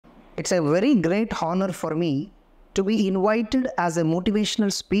It's a very great honor for me to be invited as a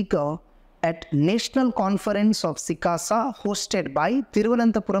motivational speaker at National Conference of SICASA hosted by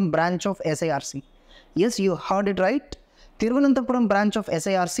Thiruvananthapuram branch of SIRC. Yes, you heard it right. Thiruvananthapuram branch of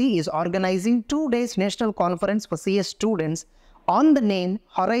SIRC is organizing 2 days national conference for CS students on the name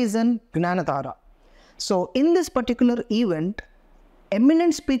Horizon Gnanadhara. So in this particular event,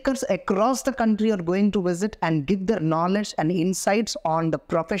 eminent speakers across the country are going to visit and give their knowledge and insights on the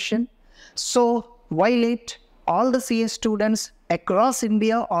profession. So while late, all the CS students across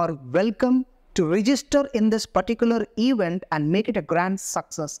India are welcome to register in this particular event and make it a grand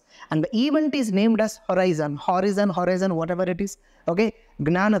success. And the event is named as Horizon, whatever it is, okay,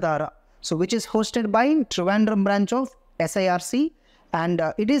 Gnanadhara. So which is hosted by Trivandrum branch of SIRC, and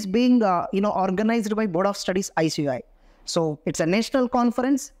it is being organized by Board of Studies ICI. So it's a national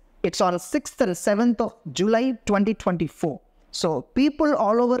conference. It's on 6th and 7th of July 2024. So people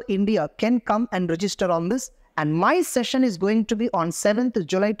all over India can come and register on this. And my session is going to be on 7th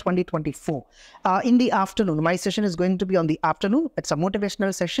July 2024 in the afternoon. My session is going to be on the afternoon. It's a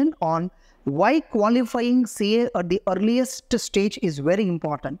motivational session on why qualifying CA at the earliest stage is very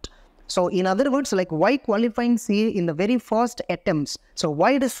important. So in other words, like why qualifying CA in the very first attempts. So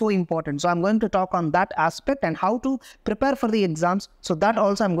why it is so important. So I'm going to talk on that aspect and how to prepare for the exams. So that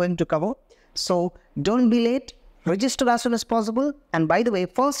also I'm going to cover. So don't be late. Register as soon as possible. And by the way,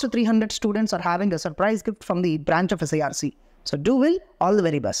 first 300 students are having a surprise gift from the branch of SIRC. So do well. All the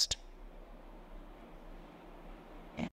very best.